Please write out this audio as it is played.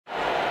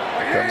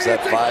Comes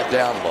that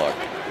 5-down look.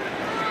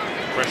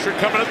 Pressure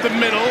coming up the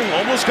middle,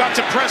 almost got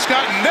to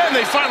Prescott, and then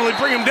they finally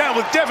bring him down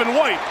with Devin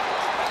White.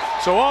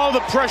 So all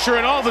the pressure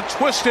and all the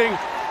twisting,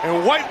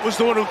 and White was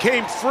the one who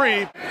came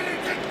free.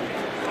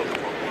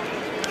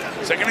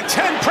 2nd and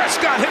 10,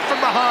 Prescott hit from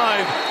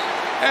behind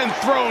and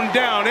thrown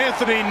down.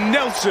 Anthony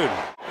Nelson.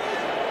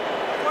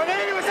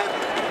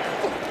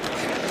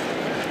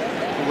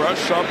 Rush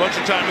saw a bunch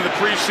of time in the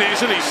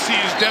preseason. He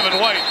sees Devin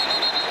White.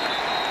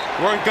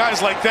 Weren't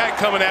guys like that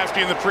coming after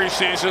you in the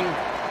preseason.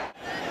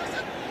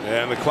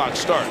 And the clock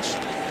starts.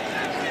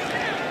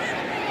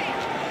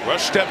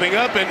 Rush stepping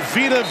up, and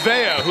Vita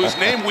Vea, whose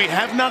name we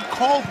have not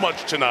called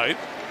much tonight,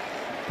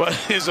 but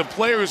is a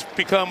player who's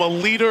become a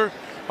leader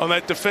on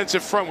that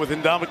defensive front with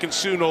Ndamukong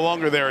Suh no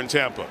longer there in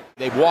Tampa.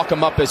 They walk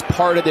him up as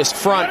part of this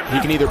front. He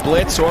can either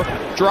blitz or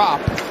drop.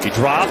 He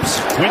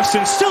drops.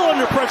 Winston still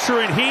under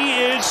pressure, and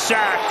he is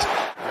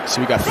sacked.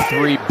 So we got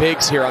 3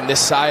 bigs here on this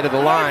side of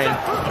the line.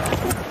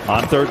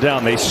 On 3rd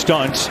down, they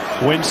stunt.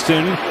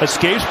 Winston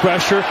escapes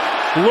pressure.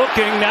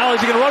 Looking, now is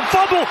he going to run?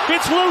 Fumble!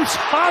 It's loose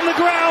on the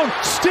ground.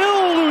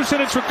 Still loose,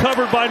 and it's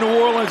recovered by New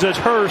Orleans as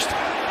Hurst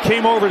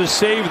came over to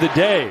save the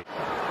day.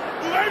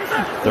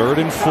 3rd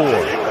and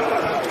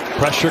 4.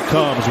 Pressure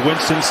comes.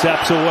 Winston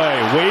steps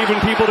away, waving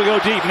people to go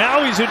deep.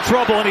 Now he's in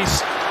trouble, and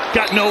he's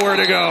got nowhere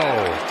to go.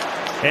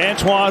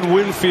 Antoine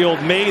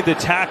Winfield made the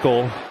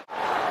tackle.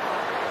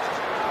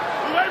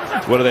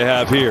 What do they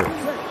have here?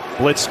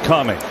 Blitz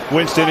coming.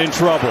 Winston in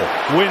trouble.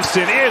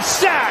 Winston is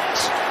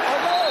sacked.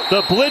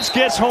 The blitz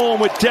gets home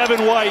with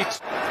Devin White.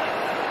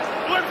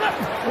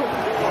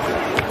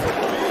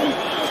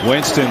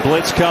 Winston,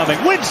 blitz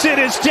coming. Winston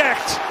is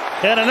decked.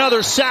 And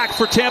another sack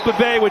for Tampa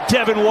Bay with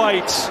Devin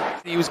White.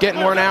 He was getting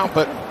worn out,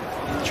 but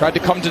tried to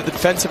come to the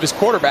defense of his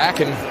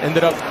quarterback and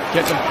ended up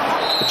getting him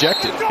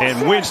ejected.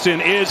 And Winston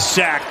is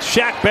sacked.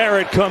 Shaq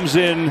Barrett comes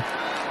in,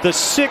 the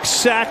 6th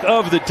sack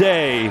of the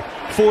day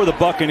for the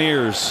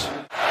Buccaneers.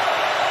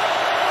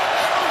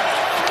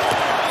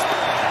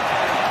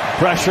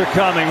 Pressure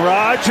coming.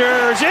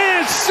 Rodgers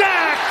is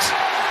sacked.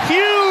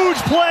 Huge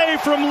play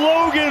from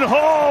Logan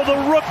Hall,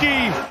 the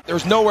rookie.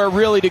 There's nowhere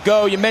really to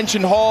go. You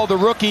mentioned Hall, the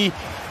rookie.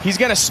 He's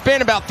going to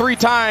spin about 3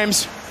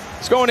 times.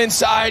 He's going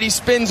inside. He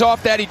spins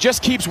off that. He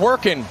just keeps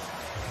working.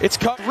 It's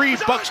 3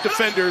 Bucs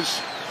defenders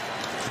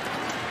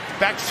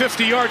back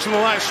 50 yards from the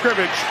line of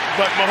scrimmage,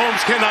 but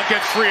Mahomes cannot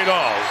get free at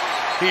all.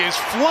 He is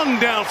flung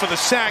down for the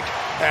sack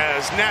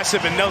as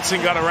Nassib and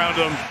Nelson got around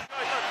him.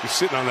 He's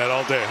sitting on that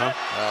all day, huh?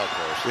 Oh, of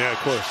course. Yeah, of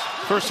course.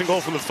 1st and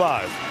goal from the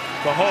 5.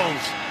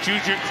 Mahomes,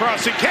 Juju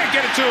crossing, can't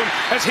get it to him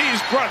as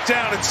he's brought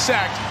down and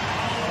sacked.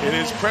 It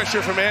is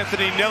pressure from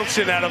Anthony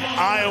Nelson out of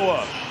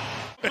Iowa.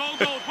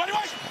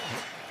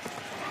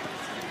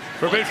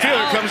 For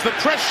midfielder comes the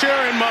pressure,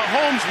 and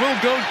Mahomes will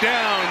go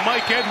down.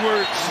 Mike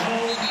Edwards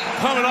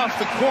coming off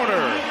the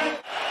corner.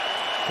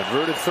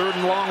 Converted 3rd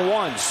and long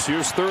once.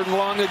 Here's 3rd and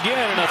long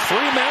again, and a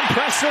 3-man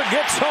pressure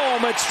gets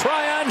home. It's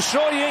Tryon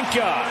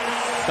Shoyinka.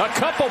 A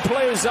couple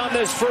plays on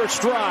this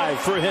first drive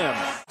for him.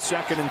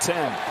 2nd and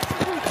 10.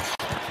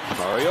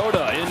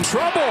 Mariota in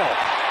trouble.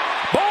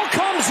 Ball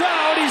comes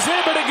out. He's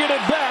able to get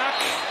it back.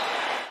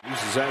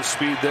 Uses that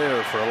speed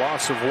there for a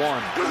loss of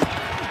 1.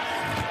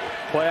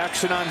 Play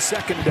action on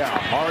 2nd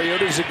down.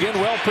 Mariota's again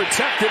well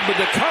protected, but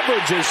the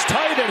coverage is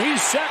tight, and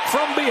he's sacked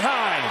from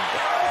behind.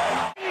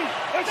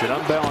 It's an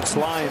unbalanced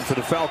line for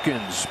the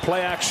Falcons.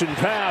 Play action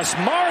pass.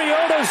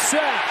 Mariota's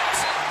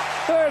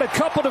sacked. There had a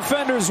couple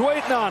defenders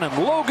waiting on him.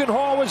 Logan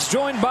Hall was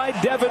joined by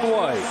Devin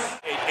White.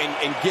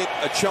 And get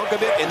a chunk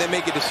of it and then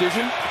make a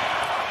decision.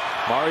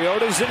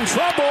 Mariota's in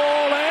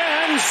trouble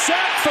and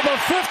sacked for the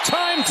 5th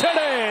time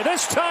today.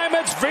 This time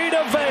it's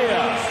Vita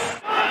Vea.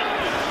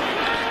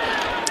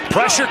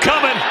 Pressure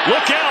coming.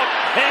 Look out.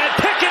 And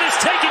Pickett is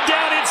taken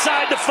down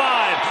inside the 5.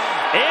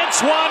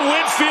 Antoine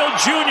Winfield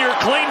Jr.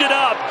 cleaned it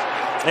up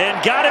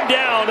and got him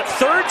down.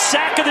 3rd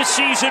sack of the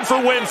season for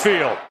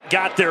Winfield.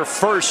 Got there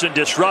first and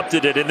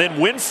disrupted it. And then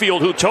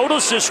Winfield, who told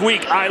us this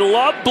week, I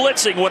love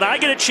blitzing. When I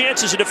get a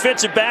chance as a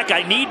defensive back,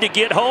 I need to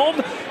get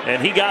home.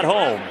 And he got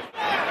home.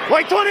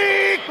 White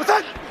 20! What's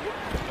that?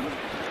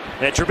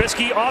 And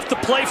Trubisky off the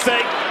play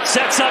fake.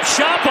 Sets up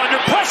shop under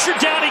pressure.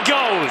 Down he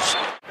goes.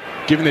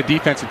 Giving the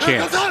defense a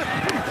chance.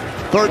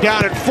 3rd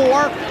down and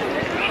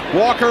 4.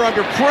 Walker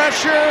under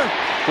pressure.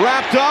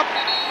 Wrapped up.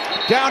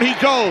 Down he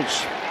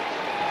goes.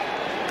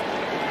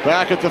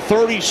 Back at the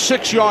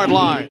 36-yard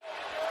line.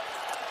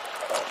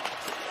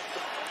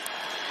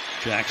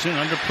 Jackson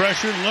under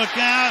pressure, look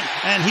out,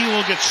 and he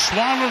will get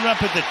swallowed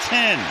up at the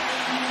 10.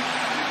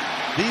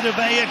 Vita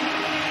Vea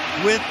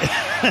with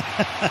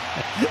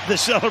the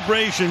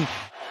celebration.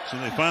 So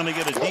they finally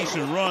get a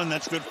decent run.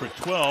 That's good for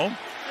 12.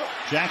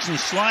 Jackson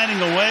sliding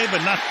away,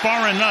 but not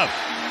far enough.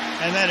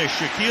 And that is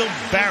Shaquille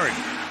Barrett.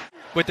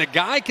 But the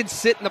guy can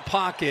sit in the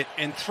pocket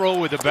and throw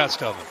with the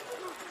best of them.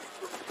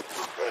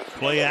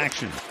 Play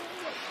action.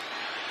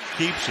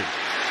 Keeps it.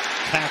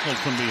 Tackled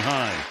from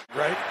behind.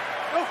 Right?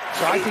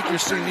 So I think you're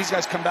seeing these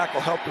guys come back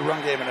will help the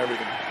run game and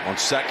everything. On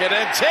 2nd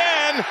and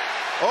 10.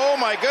 Oh,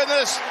 my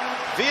goodness.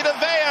 Vita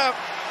Vea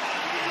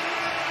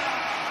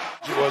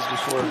He was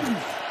before.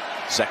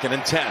 2nd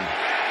and 10.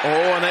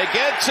 Oh, and they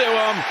get to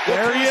him.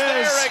 There he is.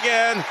 There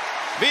again.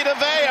 Vita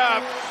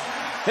Vea,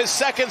 his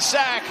 2nd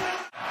sack.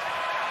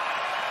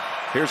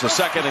 Here's a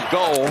 2nd and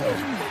goal.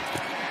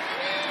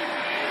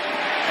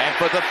 And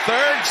for the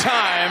 3rd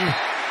time,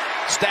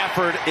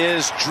 Stafford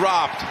is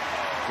dropped.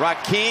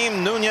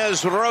 Raheem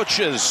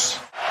Nunez-Roches.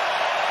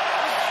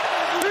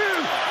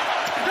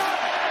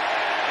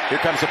 Here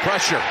comes the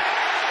pressure.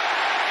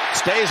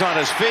 Stays on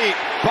his feet,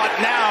 but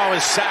now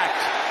is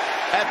sacked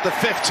at the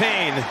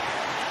 15.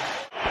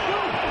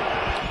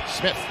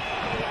 Smith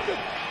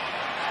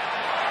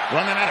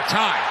running out of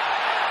time.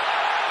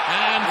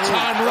 And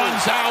time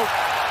runs out.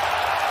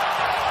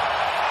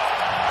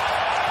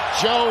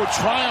 Joe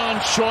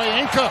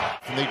Tryon-Shoyinka.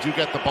 And they do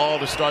get the ball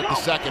to start the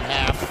 2nd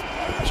half.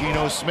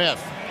 Geno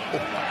Smith.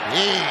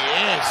 He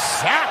is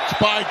sacked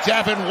by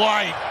Devin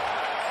White.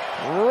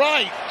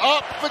 Right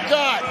up the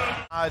gut.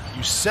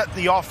 You set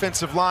the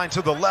offensive line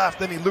to the left,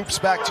 then he loops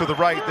back to the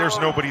right. There's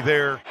nobody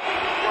there.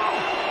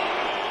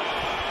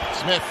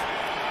 Smith.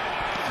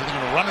 He's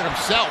going to run it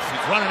himself.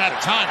 He's running out of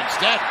time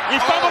instead. He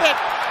fumbled it.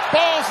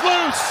 Ball's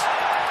loose.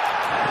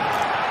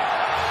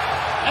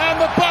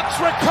 And the Bucs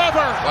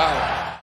recover. Wow.